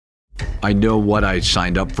I know what I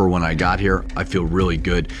signed up for when I got here. I feel really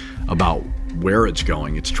good about where it's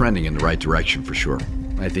going. It's trending in the right direction for sure.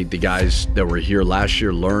 I think the guys that were here last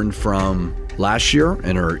year learned from last year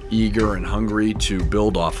and are eager and hungry to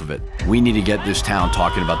build off of it. We need to get this town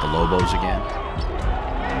talking about the Lobos again.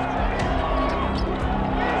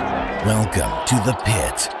 Welcome to the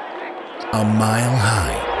pit. A mile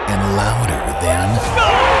high and louder than...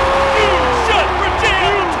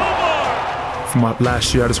 For my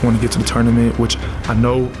last year, I just want to get to the tournament, which I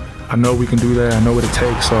know we can do that. I know what it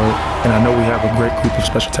takes, and I know we have a great group of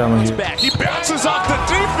special talent here. He bounces off the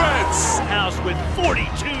defense. House with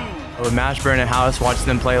 42. With Mashburn and House, watching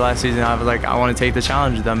them play last season, I was like, I want to take the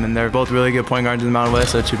challenge with them, and they're both really good point guards in the Mountain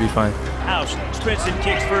West, so it should be fun. House sprints and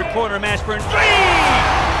kicks for a corner. Mashburn three.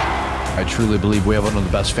 I truly believe we have one of the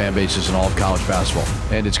best fan bases in all of college basketball,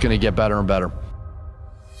 and it's going to get better and better.